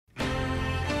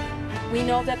We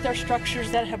know that there are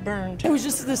structures that have burned. It was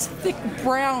just this thick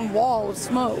brown wall of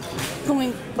smoke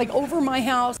going like over my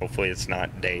house. Hopefully it's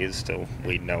not days till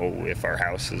we know if our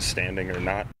house is standing or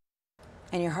not.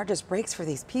 And your heart just breaks for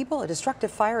these people. A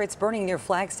destructive fire, it's burning near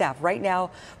Flagstaff right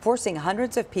now, forcing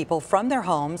hundreds of people from their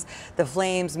homes. The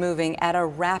flames moving at a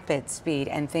rapid speed,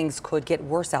 and things could get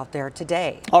worse out there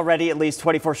today. Already at least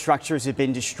 24 structures have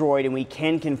been destroyed, and we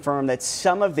can confirm that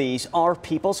some of these are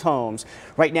people's homes.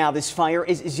 Right now, this fire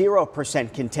is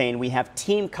 0% contained. We have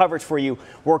team coverage for you,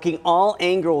 working all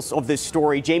angles of this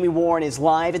story. Jamie Warren is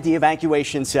live at the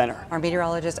evacuation center. Our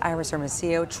meteorologist Iris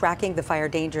Hermosillo tracking the fire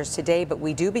dangers today, but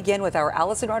we do begin with our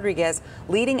Allison Rodriguez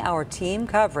leading our team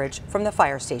coverage from the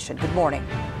fire station. Good morning.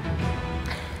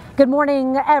 Good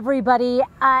morning, everybody.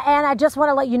 And I just want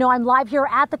to let you know I'm live here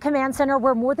at the command center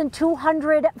where more than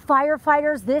 200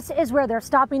 firefighters. This is where they're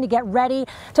stopping to get ready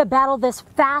to battle this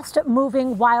fast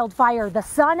moving wildfire. The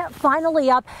sun finally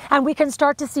up and we can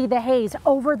start to see the haze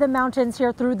over the mountains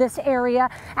here through this area.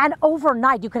 And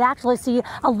overnight, you could actually see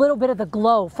a little bit of the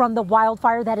glow from the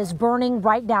wildfire that is burning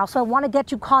right now. So I want to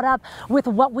get you caught up with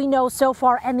what we know so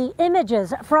far and the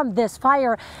images from this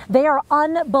fire. They are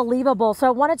unbelievable. So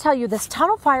I want to tell you this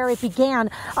tunnel fire, it began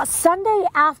Sunday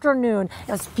afternoon.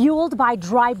 It was fueled by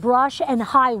dry brush and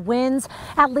high winds.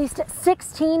 At least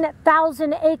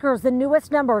 16,000 acres, the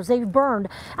newest numbers they've burned.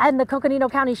 And the Coconino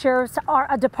County Sheriff's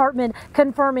Department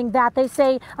confirming that. They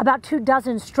say about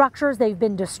 24 structures they've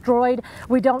been destroyed.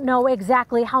 We don't know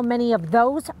exactly how many of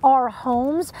those are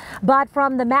homes, but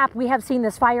from the map we have seen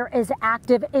this fire is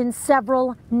active in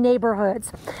several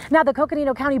neighborhoods. Now the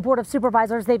Coconino County Board of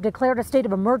Supervisors, they've declared a state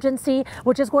of emergency,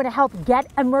 which is going to help get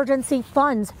emergency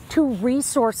funds to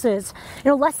resources.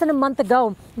 Less than a month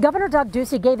ago, Governor Doug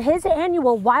Ducey gave his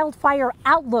annual wildfire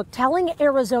outlook, telling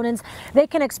Arizonans they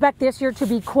can expect this year to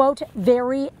be, quote,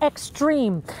 very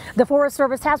extreme. The Forest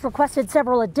Service has requested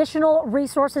several additional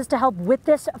resources to help with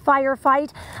this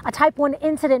firefight. A Type 1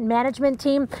 incident management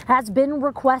team has been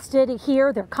requested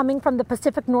here. They're coming from the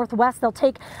Pacific Northwest. They'll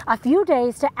take a few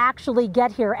days to actually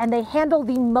get here, and they handle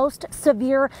the most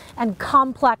severe and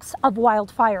complex of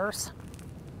wildfires.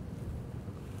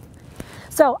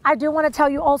 So I do want to tell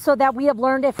you also that we have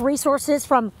learned if resources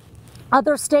from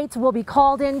other states will be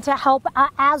called in to help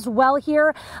as well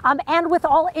here. And with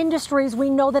all industries, we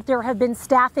know that there have been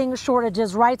staffing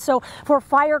shortages, right? So for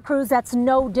fire crews, that's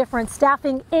no different.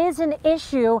 Staffing is an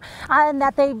issue and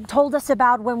that they told us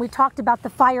about when we talked about the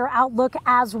fire outlook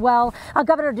as well.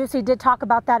 Governor Ducey did talk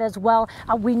about that as well.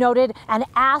 We noted and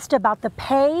asked about the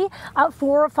pay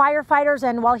for firefighters.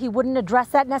 And while he wouldn't address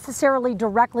that necessarily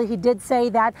directly, he did say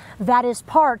that that is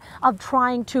part of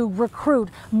trying to recruit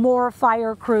more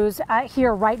fire crews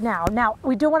here right now. Now,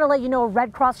 we do want to let you know a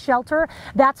Red Cross shelter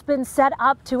that's been set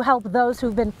up to help those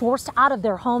who've been forced out of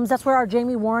their homes. That's where our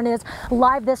Jamie Warren is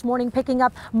live this morning, picking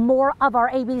up more of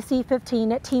our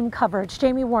ABC15 team coverage.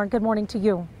 Jamie Warren, good morning to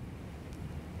you.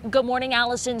 Good morning,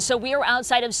 Allison. So we are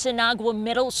outside of Sinagua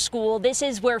Middle School. This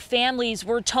is where families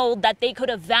were told that they could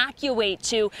evacuate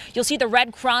to. You'll see the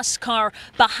Red Cross car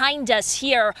behind us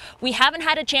here. We haven't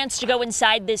had a chance to go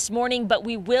inside this morning, but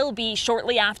we will be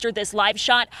shortly after this live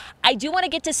shot. I do want to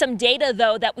get to some data,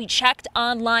 though, that we checked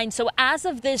online. So as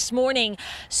of this morning,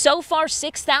 so far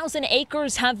 6,000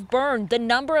 acres have burned. The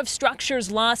number of structures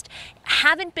lost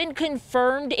haven't been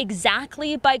confirmed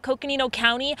exactly by Coconino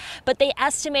County, but they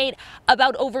estimate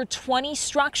about over 20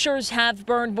 structures have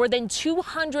burned. More than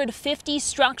 250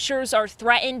 structures are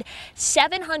threatened,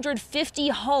 750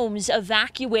 homes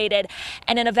evacuated,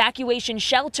 and an evacuation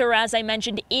shelter, as I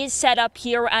mentioned, is set up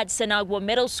here at Sinagua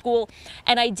Middle School.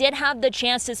 And I did have the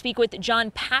chance to speak with John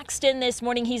Paxton this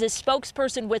morning. He's a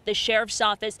spokesperson with the Sheriff's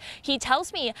Office. He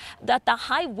tells me that the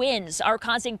high winds are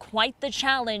causing quite the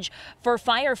challenge for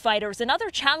firefighters. Another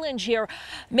challenge here,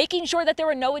 making sure that there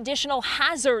are no additional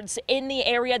hazards in the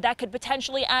area that could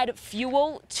potentially add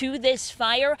fuel to this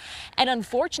fire. And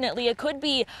unfortunately, it could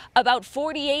be about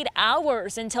 48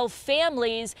 hours until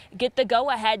families get the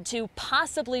go-ahead to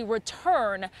possibly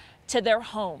return to their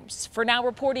homes. For now,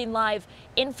 reporting live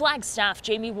in Flagstaff,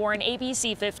 Jamie Warren,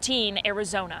 ABC 15,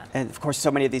 Arizona. And of course,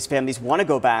 so many of these families want to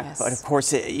go back, yes, but of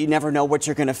course, you never know what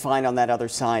you're going to find on that other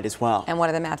side as well. And one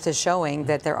of the maps is showing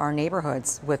that there are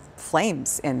neighborhoods with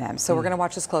flames in them. So we're going to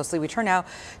watch this closely. We turn now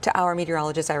to our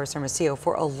meteorologist, Iris Hermosillo,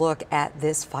 for a look at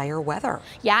this fire weather.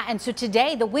 Yeah, and so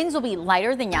today the winds will be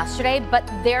lighter than yesterday, but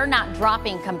they're not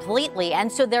dropping completely. And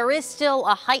so there is still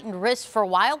a heightened risk for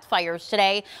wildfires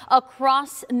today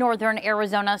across northern northern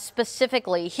Arizona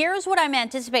specifically. Here's what I'm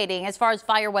anticipating as far as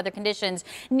fire weather conditions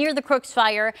near the Crooks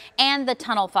Fire and the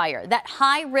Tunnel Fire. That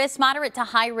high risk, moderate to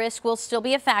high risk, will still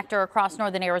be a factor across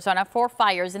northern Arizona for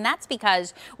fires, and that's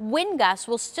because wind gusts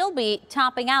will still be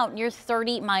topping out near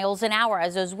 30 miles an hour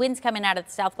as those winds come in out of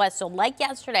the southwest. So like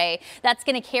yesterday, that's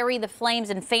going to carry the flames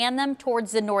and fan them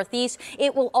towards the northeast.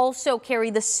 It will also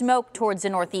carry the smoke towards the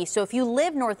northeast. So if you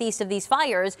live northeast of these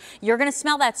fires, you're going to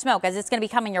smell that smoke as it's going to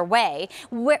be coming your way.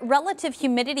 Relative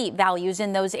humidity values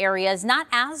in those areas not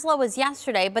as low as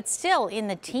yesterday, but still in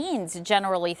the teens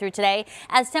generally through today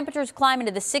as temperatures climb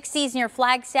into the 60s near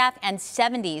Flagstaff and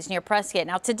 70s near Prescott.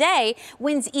 Now today,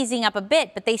 winds easing up a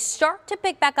bit, but they start to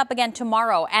pick back up again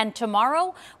tomorrow. And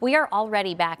tomorrow, we are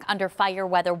already back under fire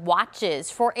weather watches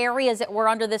for areas that were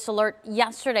under this alert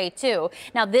yesterday too.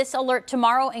 Now this alert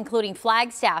tomorrow, including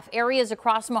Flagstaff, areas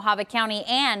across Mojave County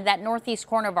and that northeast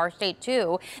corner of our state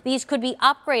too. These could be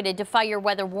upgraded to fire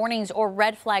weather warnings or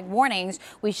red flag warnings.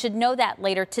 We should know that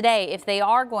later today if they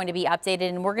are going to be updated,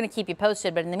 and we're going to keep you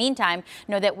posted. But in the meantime,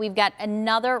 know that we've got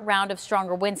another round of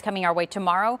stronger winds coming our way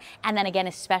tomorrow, and then again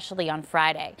especially on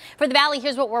Friday. For the valley,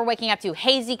 here's what we're waking up to.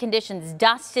 Hazy conditions,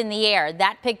 dust in the air.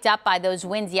 That picked up by those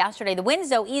winds yesterday. The winds,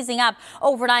 though, easing up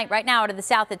overnight right now out of the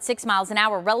south at 6 miles an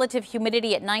hour. Relative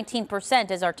humidity at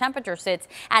 19% as our temperature sits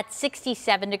at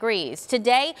 67 degrees.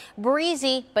 Today,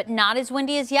 breezy, but not as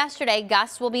windy as yesterday.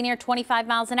 Gusts will be near 25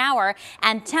 miles an hour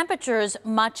and temperatures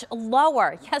much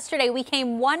lower. Yesterday, we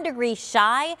came 1 degree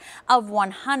shy of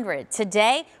 100.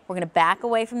 Today, we're going to back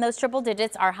away from those triple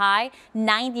digits. Our high,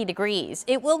 90 degrees.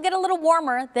 It will get a little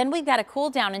warmer. Then we've got a cool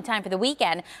down in time for the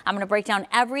weekend. I'm going to break down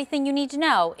everything you need to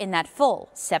know in that full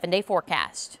 7-day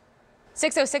forecast.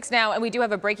 6:06 now, and we do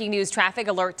have a breaking news traffic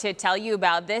alert to tell you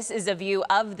about. This is a view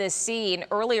of the scene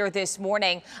earlier this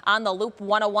morning on the Loop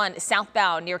 101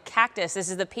 southbound near Cactus. This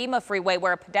is the Pima Freeway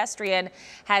where a pedestrian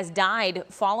has died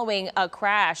following a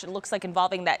crash. It looks like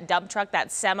involving that dump truck,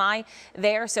 that semi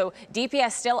there. So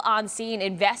DPS still on scene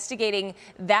investigating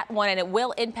that one, and it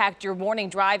will impact your morning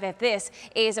drive if this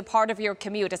is a part of your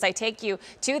commute. As I take you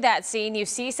to that scene, you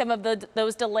see some of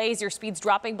those delays, your speeds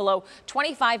dropping below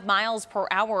 25 miles per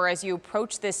hour as you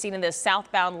approach this scene in the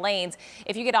southbound lanes.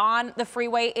 If you get on the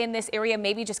freeway in this area,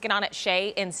 maybe just get on at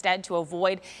Shea instead to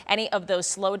avoid any of those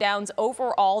slowdowns.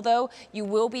 Overall, though, you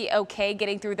will be okay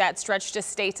getting through that stretch. Just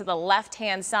stay to the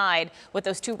left-hand side with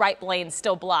those two right lanes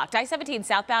still blocked. I-17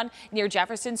 southbound near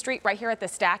Jefferson Street, right here at the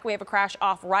stack, we have a crash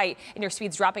off right, and your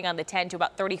speed's dropping on the 10 to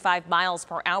about 35 miles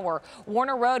per hour.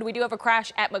 Warner Road, we do have a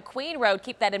crash at McQueen Road.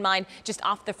 Keep that in mind, just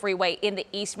off the freeway in the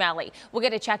East Valley. We'll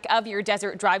get a check of your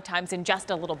desert drive times in just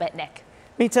a little bit, Nick.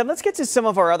 Meantime, let's get to some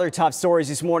of our other top stories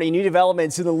this morning. New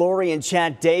developments in the Lori and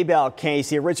Chad Daybell case.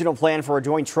 The original plan for a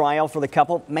joint trial for the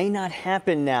couple may not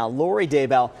happen now. Lori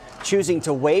Daybell choosing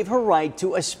to waive her right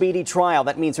to a speedy trial.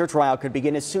 That means her trial could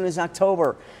begin as soon as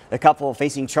October. The couple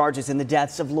facing charges in the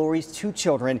deaths of Lori's two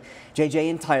children,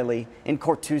 JJ and Tylee. In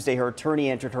court Tuesday, her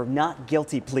attorney entered her not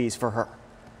guilty pleas for her.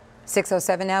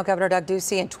 6:07 now. Governor Doug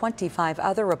Ducey and 25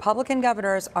 other Republican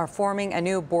governors are forming a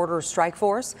new border strike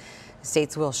force.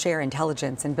 States will share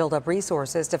intelligence and build up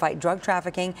resources to fight drug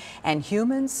trafficking and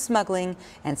human smuggling,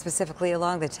 and specifically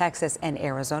along the Texas and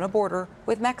Arizona border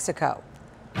with Mexico.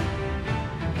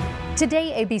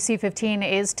 Today, ABC 15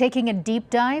 is taking a deep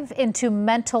dive into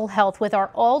mental health with our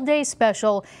all-day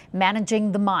special,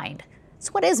 Managing the Mind.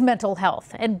 So what is mental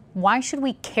health and why should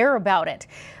we care about it?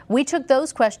 We took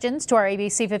those questions to our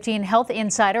ABC 15 health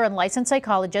insider and licensed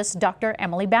psychologist, Dr.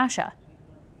 Emily Basha.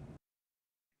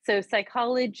 So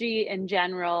psychology in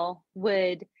general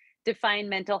would define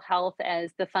mental health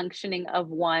as the functioning of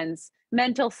one's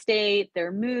mental state,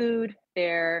 their mood,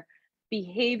 their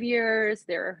behaviors,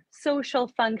 their social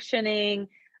functioning,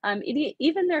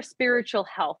 even their spiritual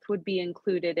health would be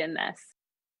included in this.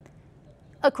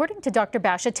 According to Dr.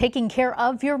 Basha, taking care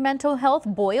of your mental health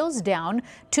boils down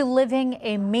to living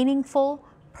a meaningful,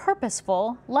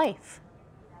 purposeful life.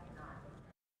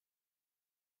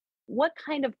 What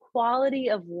kind of quality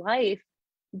of life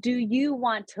do you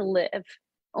want to live?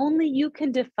 Only you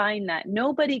can define that.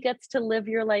 Nobody gets to live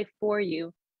your life for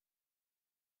you.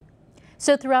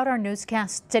 So throughout our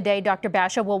newscast today, Dr.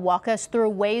 Basha will walk us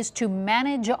through ways to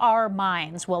manage our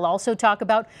minds. We'll also talk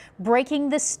about breaking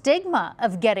the stigma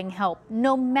of getting help,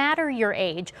 no matter your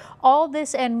age. All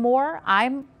this and more.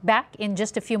 I'm back in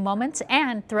just a few moments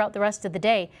and throughout the rest of the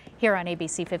day here on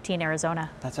ABC 15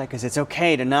 Arizona. That's right, because it's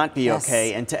okay to not be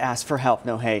okay and to ask for help.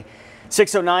 No, hey.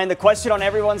 6:09, the question on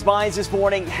everyone's minds this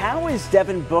morning, how is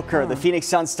Devin Booker, the Phoenix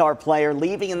Suns star player,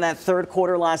 leaving in that third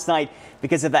quarter last night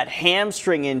because of that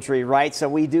hamstring injury, right? So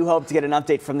we do hope to get an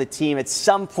update from the team at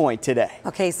some point today.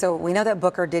 Okay, so we know that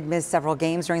Booker did miss several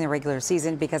games during the regular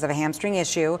season because of a hamstring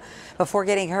issue. Before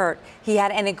getting hurt, he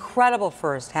had an incredible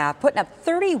first half, putting up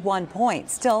 31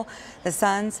 points. Still, the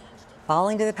Suns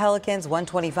falling to the Pelicans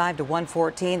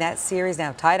 125-114. That series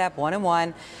now tied up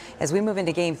 1-1 as we move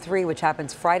into Game 3, which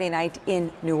happens Friday night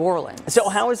in New Orleans. So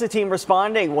how is the team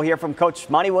responding? We'll hear from Coach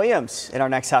Monty Williams in our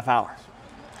next half hour.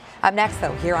 Up next,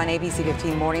 though, here on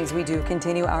ABC15 Mornings, we do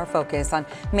continue our focus on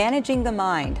managing the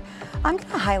mind. I'm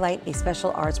going to highlight a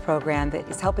special arts program that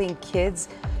is helping kids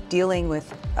dealing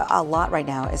with a lot right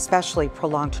now, especially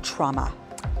prolonged trauma.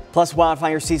 Plus,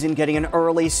 wildfire season getting an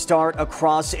early start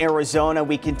across Arizona.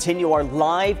 We continue our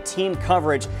live team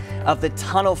coverage of the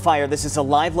tunnel fire. This is a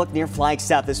live look near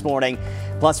Flagstaff this morning.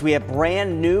 Plus, we have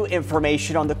brand new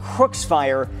information on the Crooks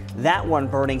fire, that one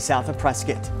burning south of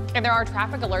Prescott. And there are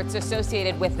traffic alerts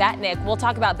associated with that, Nick. We'll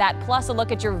talk about that, plus a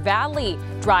look at your valley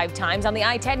drive times on the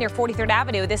I-10 near 43rd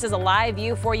Avenue. This is a live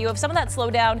view for you of some of that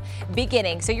slowdown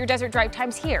beginning. So your desert drive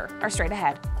times here are straight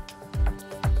ahead.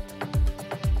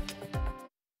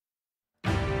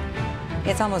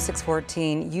 It's almost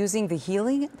 6:14, using the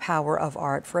healing power of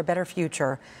art for a better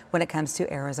future when it comes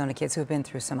to Arizona kids who have been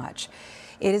through so much.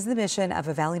 It is the mission of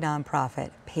a Valley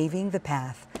nonprofit, paving the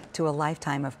path to a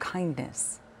lifetime of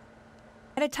kindness.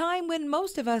 At a time when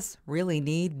most of us really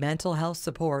need mental health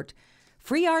support,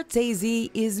 Free Arts AZ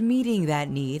is meeting that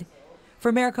need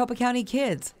for Maricopa County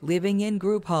kids living in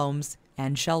group homes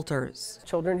and shelters.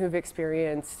 Children who've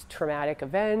experienced traumatic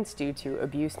events due to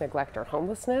abuse, neglect, or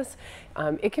homelessness,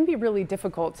 it can be really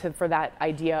difficult for that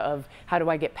idea of how do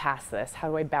I get past this? How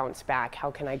do I bounce back?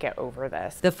 How can I get over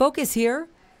this? The focus here,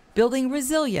 building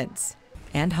resilience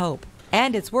and hope.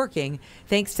 And it's working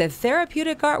thanks to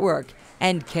therapeutic artwork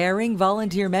and caring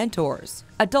volunteer mentors,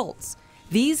 adults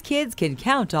these kids can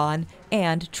count on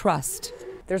and trust.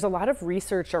 There's a lot of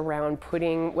research around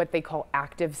putting what they call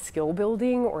active skill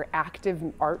building or active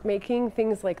art making,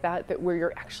 things like that where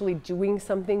you're actually doing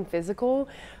something physical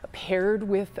paired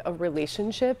with a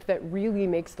relationship that really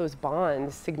makes those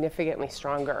bonds significantly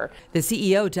stronger. The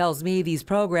CEO tells me these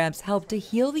programs help to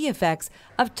heal the effects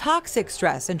of toxic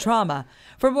stress and trauma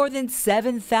for more than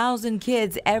 7,000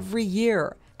 kids every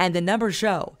year. And the numbers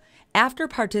show, after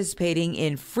participating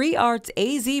in Free Arts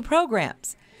AZ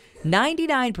programs,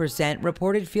 99%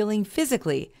 reported feeling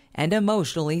physically and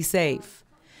emotionally safe.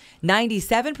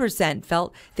 97%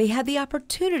 felt they had the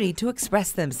opportunity to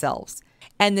express themselves.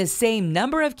 And the same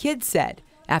number of kids said,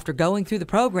 after going through the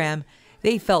program,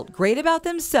 they felt great about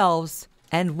themselves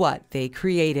and what they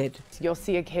created. You'll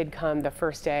see a kid come the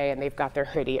first day and they've got their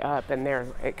hoodie up and they're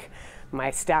like, my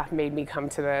staff made me come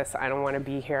to this, I don't want to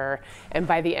be here. And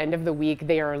by the end of the week,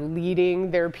 they are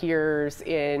leading their peers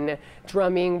in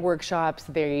drumming workshops.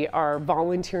 They are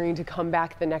volunteering to come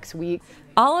back the next week.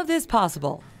 All of this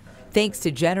possible thanks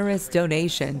to generous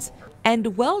donations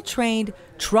and well-trained,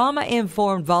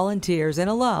 trauma-informed volunteers and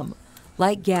alum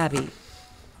like Gabby,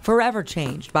 forever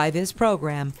changed by this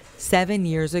program 7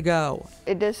 years ago.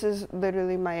 This is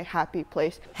literally my happy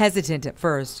place. Hesitant at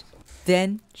first,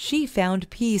 then she found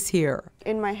peace here.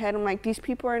 In my head, I'm like, these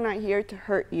people are not here to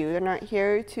hurt you. They're not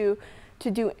here to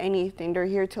do anything. They're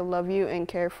here to love you and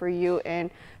care for you and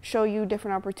show you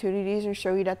different opportunities and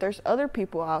show you that there's other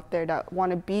people out there that want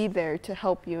to be there to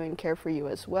help you and care for you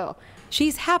as well.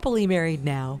 She's happily married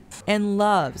now and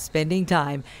loves spending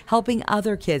time helping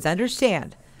other kids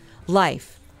understand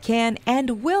life can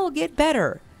and will get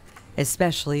better,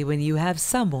 especially when you have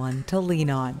someone to lean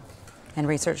on. And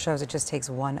research shows it just takes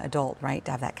one adult, right,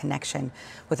 to have that connection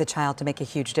with a child to make a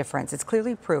huge difference. It's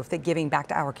clearly proof that giving back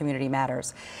to our community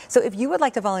matters. So if you would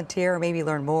like to volunteer or maybe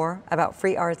learn more about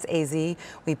Free Arts AZ,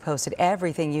 we posted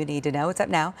everything you need to know. It's up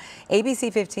now,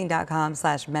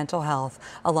 abc15.com/mental health,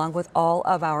 along with all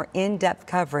of our in-depth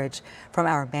coverage from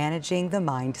our Managing the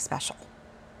Mind special.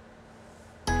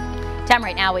 Time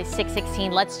right now is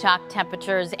 6:16. Let's talk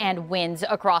temperatures and winds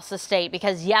across the state,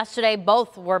 because yesterday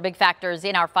both were big factors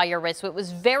in our fire risk. It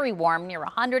was very warm, near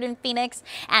 100 in Phoenix,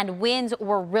 and winds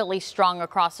were really strong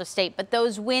across the state. But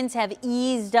those winds have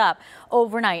eased up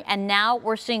overnight, and now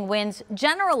we're seeing winds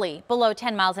generally below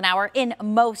 10 miles an hour in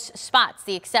most spots.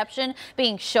 The exception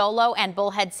being Show Low and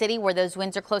Bullhead City, where those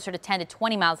winds are closer to 10 to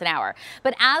 20 miles an hour.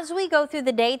 But as we go through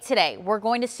the day today, we're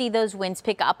going to see those winds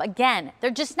pick up again. They're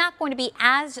just not going to be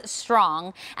as strong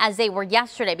strong as they were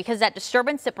yesterday, because that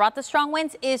disturbance that brought the strong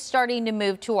winds is starting to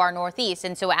move to our northeast.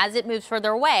 And so as it moves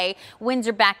further away, winds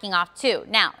are backing off too.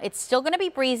 Now, it's still going to be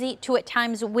breezy to at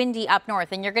times windy up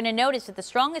north. And you're going to notice that the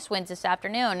strongest winds this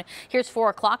afternoon, here's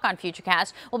 4 o'clock on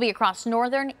Futurecast, will be across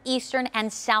northern, eastern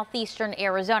and southeastern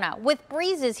Arizona, with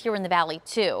breezes here in the valley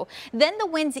too. Then the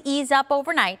winds ease up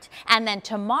overnight, and then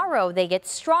tomorrow they get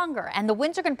stronger, and the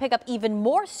winds are going to pick up even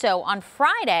more so on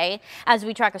Friday as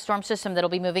we track a storm system that'll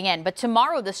be moving in. But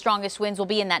tomorrow the strongest winds will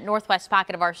be in that northwest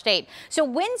pocket of our state. So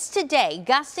winds today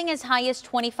gusting as high as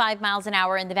 25 miles an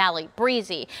hour in the valley.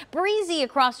 Breezy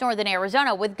across northern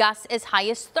Arizona with gusts as high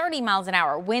as 30 miles an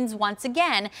hour. Winds once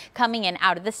again coming in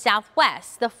out of the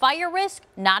southwest. The fire risk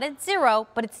not at zero,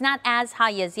 but it's not as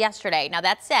high as yesterday. Now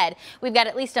that said, we've got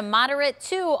at least a moderate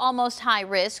to almost high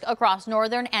risk across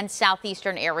northern and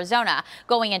southeastern Arizona.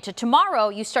 Going into tomorrow,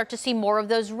 you start to see more of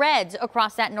those reds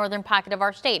across that northern pocket of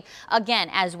our state. Again,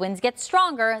 as winds get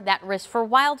stronger, that risk for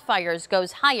wildfires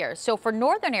goes higher. So for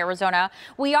northern Arizona,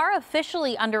 we are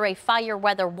officially under a fire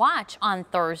weather watch on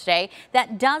Thursday.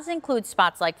 That does include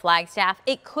spots like Flagstaff.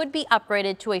 It could be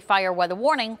upgraded to a fire weather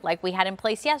warning like we had in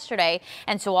place yesterday.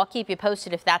 And so I'll keep you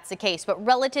posted if that's the case. But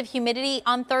relative humidity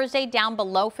on Thursday down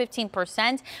below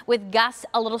 15%, with gusts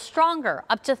a little stronger,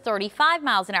 up to 35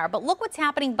 miles an hour. But look what's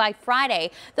happening by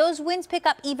Friday. Those winds pick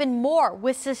up even more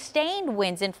with sustained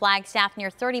winds in Flagstaff near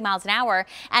 30 miles an hour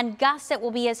and gusts that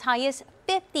will be as high as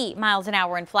 50 miles an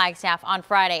hour in Flagstaff on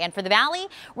Friday. And for the valley,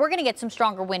 we're going to get some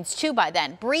stronger winds too by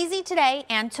then. Breezy today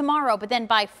and tomorrow, but then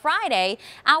by Friday,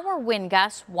 our wind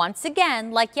gusts once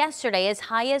again, like yesterday, as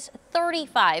high as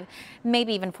 35,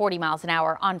 maybe even 40 miles an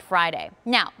hour on Friday.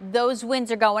 Now, those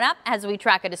winds are going up as we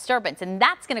track a disturbance, and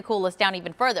that's going to cool us down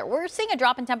even further. We're seeing a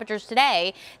drop in temperatures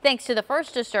today thanks to the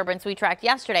first disturbance we tracked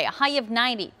yesterday, a high of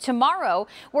 90. Tomorrow,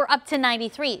 we're up to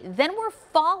 93. Then we're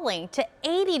falling to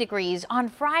 80 degrees on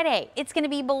Friday. It's going to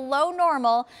be below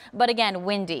normal, but again,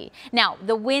 windy. Now,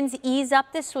 the winds ease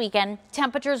up this weekend.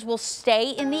 Temperatures will stay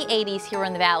in the 80s here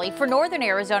in the valley. For northern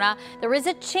Arizona, there is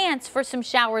a chance for some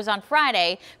showers on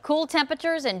Friday. Cool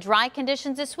temperatures and dry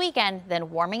conditions this weekend, then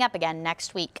warming up again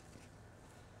next week.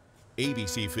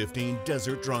 ABC15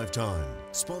 Desert Drive Time,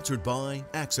 sponsored by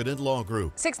Accident Law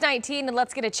Group. 6:19, and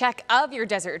let's get a check of your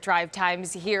desert drive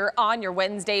times here on your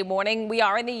Wednesday morning. We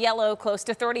are in the yellow, close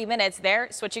to 30 minutes there,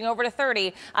 switching over to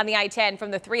 30 on the I-10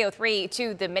 from the 303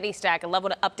 to the mini stack.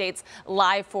 11 updates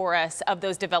live for us of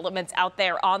those developments out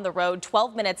there on the road.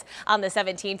 12 minutes on the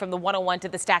 17 from the 101 to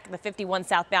the stack, and the 51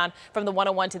 southbound from the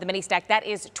 101 to the mini stack. That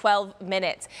is 12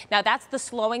 minutes. Now that's the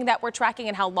slowing that we're tracking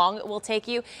and how long it will take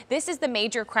you. This is the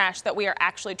major crash that we are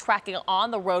actually tracking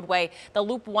on the roadway. The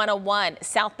Loop 101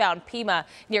 southbound Pima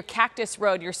near Cactus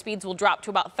Road. Your speeds will drop to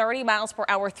about 30 miles per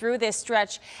hour through this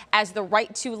stretch as the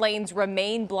right 2 lanes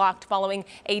remain blocked following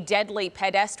a deadly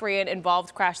pedestrian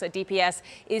involved crash that DPS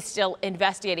is still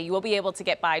investigating. You will be able to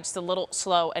get by just a little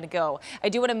slow and go. I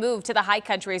do want to move to the high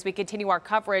country as we continue our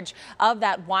coverage of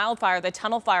that wildfire, the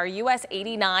tunnel fire, US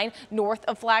 89 north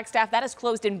of Flagstaff. That is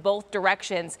closed in both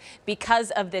directions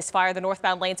because of this fire. The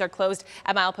northbound lanes are closed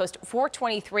at milepost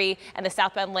 423 and the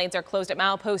southbound lanes are closed at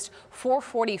milepost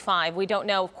 445. We don't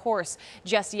know, of course,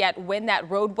 just yet when that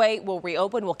roadway will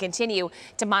reopen. We'll continue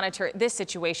to monitor this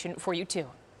situation for you too.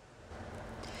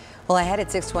 Well, ahead at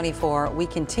 6:24, we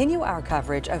continue our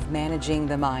coverage of managing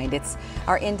the mind. It's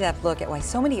our in-depth look at why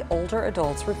so many older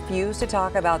adults refuse to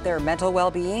talk about their mental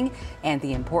well-being and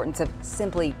the importance of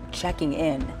simply checking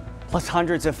in. Plus,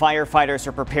 hundreds of firefighters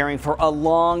are preparing for a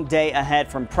long day ahead.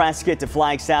 From Prescott to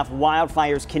Flagstaff,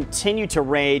 wildfires continue to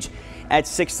rage. At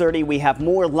 6:30, we have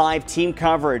more live team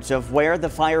coverage of where the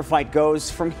firefight goes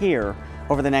from here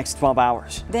over the next 12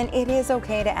 hours. Then it is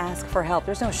okay to ask for help.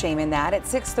 There's no shame in that. At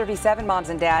 6:37, moms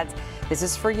and dads, this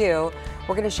is for you.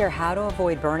 We're going to share how to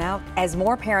avoid burnout. As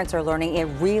more parents are learning, it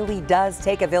really does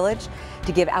take a village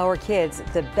to give our kids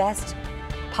the best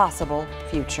possible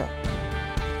future.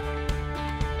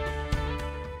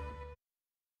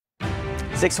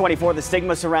 6:24, the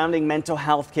stigma surrounding mental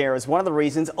health care is one of the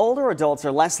reasons older adults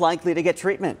are less likely to get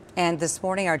treatment. And this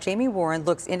morning, our Jamie Warren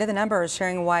looks into the numbers,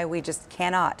 sharing why we just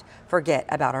cannot forget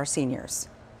about our seniors.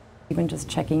 Even just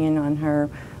checking in on her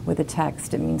with a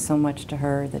text, it means so much to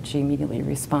her that she immediately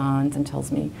responds and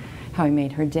tells me how I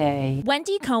made her day.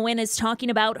 Wendy Cohen is talking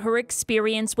about her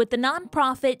experience with the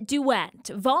nonprofit Duet,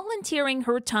 volunteering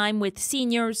her time with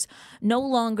seniors no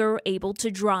longer able to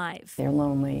drive. They're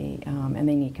lonely and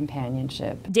they need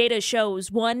companionship. Data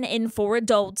shows 1 in 4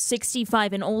 adults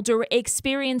 65 and older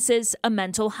experiences a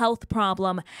mental health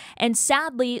problem. And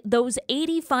sadly, those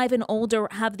 85 and older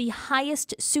have the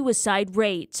highest suicide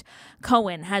rate.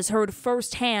 Cohen has heard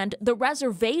firsthand the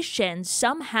reservations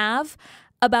some have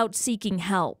about seeking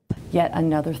help. Yet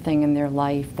another thing in their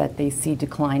life that they see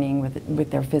declining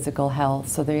with their physical health.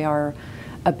 So they are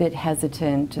a bit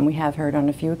hesitant, and we have heard on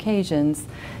a few occasions,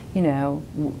 you know,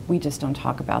 we just don't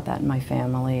talk about that in my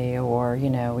family, or, you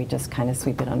know, we just kind of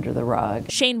sweep it under the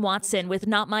rug. Shane Watson with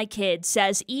Not My Kid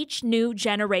says each new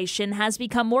generation has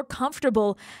become more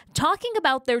comfortable talking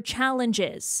about their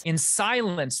challenges. In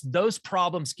silence, those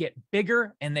problems get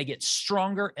bigger and they get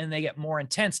stronger and they get more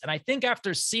intense. And I think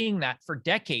after seeing that for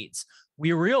decades,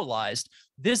 we realized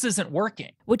this isn't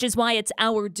working. Which is why it's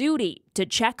our duty to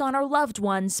check on our loved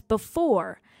ones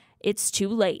before it's too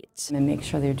late. And make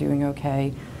sure they're doing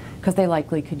okay, because they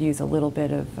likely could use a little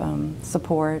bit of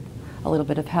support, a little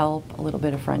bit of help, a little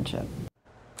bit of friendship.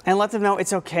 And let them know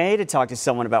it's okay to talk to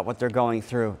someone about what they're going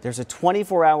through. There's a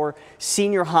 24-hour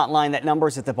senior hotline. That number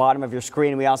is at the bottom of your screen.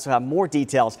 And we also have more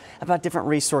details about different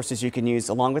resources you can use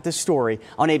along with this story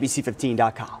on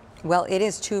ABC15.com. Well, it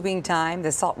is tubing time.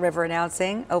 The Salt River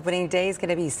announcing opening day is going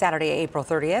to be Saturday, April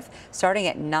 30th, starting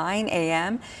at 9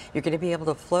 a.m. You're going to be able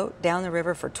to float down the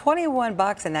river for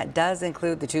 $21, and that does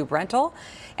include the tube rental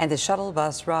and the shuttle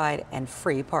bus ride and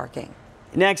free parking.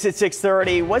 Next at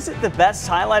 6:30, was it the best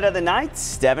highlight of the night?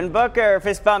 Devin Booker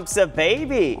fist bumps a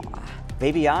baby.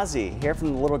 Baby Ozzy, hear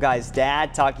from the little guy's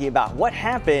dad talking about what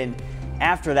happened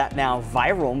after that now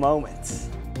viral moment.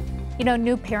 You know,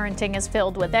 new parenting is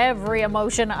filled with every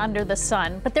emotion under the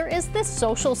sun, but there is this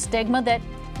social stigma that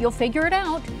you'll figure it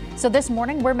out. So this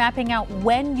morning, we're mapping out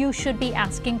when you should be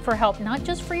asking for help, not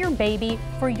just for your baby,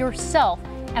 for yourself.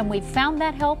 And we found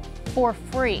that help for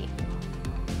free.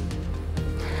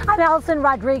 I'm Allison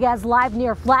Rodriguez, live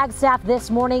near Flagstaff this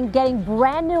morning, getting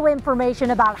brand new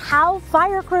information about how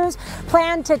fire crews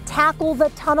plan to tackle the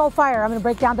tunnel fire. I'm going to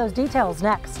break down those details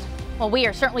next. Well, we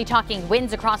are certainly talking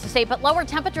winds across the state, but lower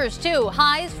temperatures too.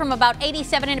 Highs from about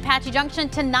 87 in Apache Junction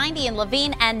to 90 in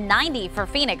Laveen and 90 for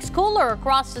Phoenix. Cooler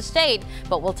across the state,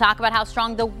 but we'll talk about how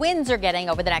strong the winds are getting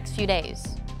over the next few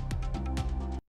days.